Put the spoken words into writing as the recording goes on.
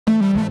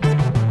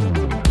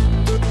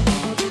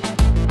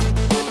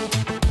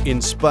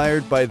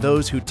Inspired by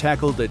those who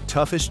tackle the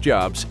toughest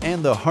jobs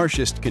and the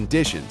harshest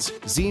conditions,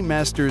 Z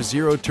Master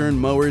zero-turn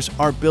mowers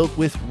are built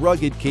with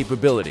rugged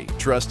capability,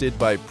 trusted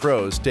by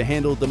pros to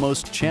handle the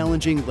most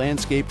challenging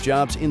landscape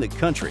jobs in the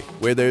country,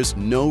 where there's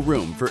no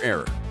room for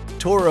error.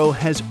 Toro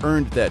has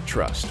earned that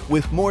trust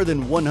with more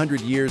than 100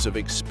 years of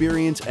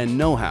experience and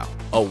know-how,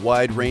 a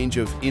wide range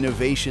of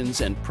innovations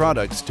and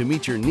products to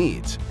meet your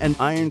needs, and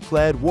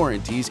iron-clad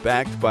warranties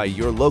backed by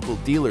your local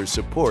dealer's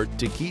support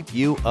to keep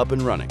you up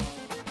and running.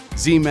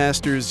 Z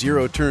Master's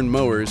zero-turn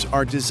mowers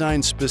are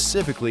designed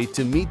specifically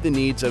to meet the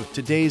needs of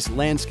today's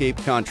landscape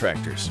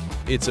contractors.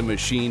 It's a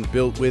machine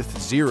built with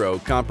zero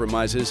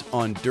compromises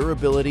on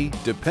durability,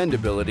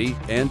 dependability,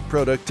 and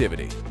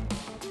productivity.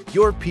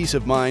 Your peace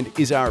of mind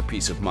is our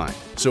peace of mind,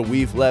 so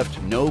we've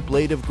left no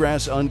blade of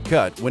grass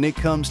uncut when it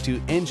comes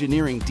to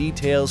engineering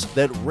details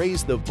that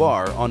raise the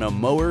bar on a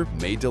mower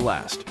made to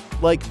last.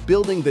 Like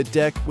building the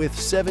deck with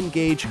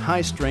 7-gauge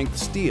high-strength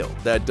steel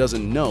that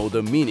doesn't know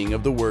the meaning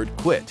of the word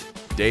quit,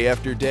 day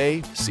after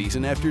day,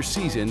 season after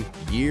season,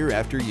 year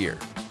after year.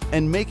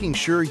 And making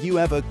sure you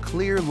have a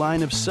clear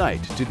line of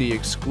sight to the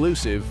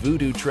exclusive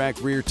Voodoo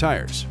Track rear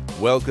tires.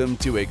 Welcome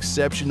to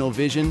exceptional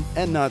vision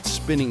and not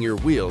spinning your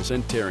wheels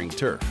and tearing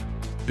turf.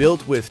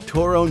 Built with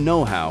Toro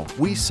know-how,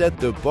 we set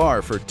the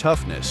bar for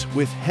toughness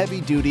with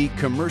heavy-duty,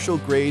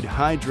 commercial-grade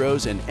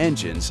hydros and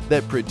engines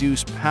that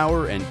produce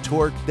power and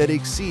torque that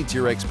exceeds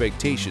your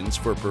expectations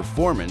for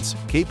performance,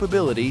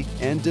 capability,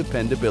 and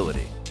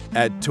dependability.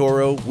 At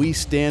Toro, we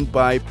stand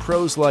by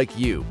pros like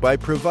you by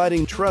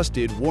providing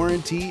trusted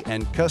warranty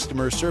and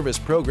customer service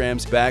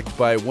programs backed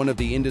by one of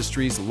the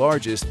industry's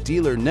largest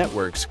dealer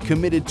networks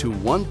committed to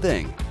one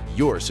thing: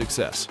 your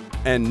success.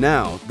 And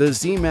now, the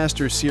Z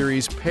Master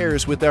series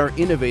pairs with our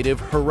innovative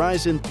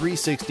Horizon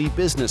 360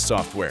 business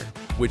software,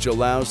 which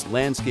allows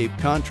landscape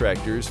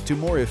contractors to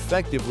more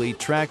effectively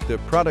track the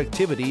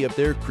productivity of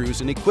their crews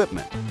and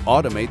equipment,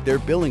 automate their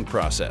billing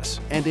process,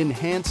 and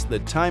enhance the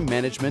time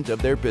management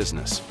of their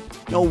business.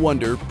 No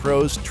wonder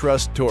pros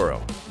trust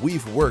Toro.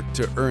 We've worked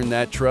to earn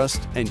that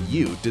trust, and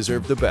you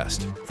deserve the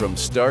best, from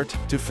start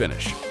to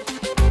finish.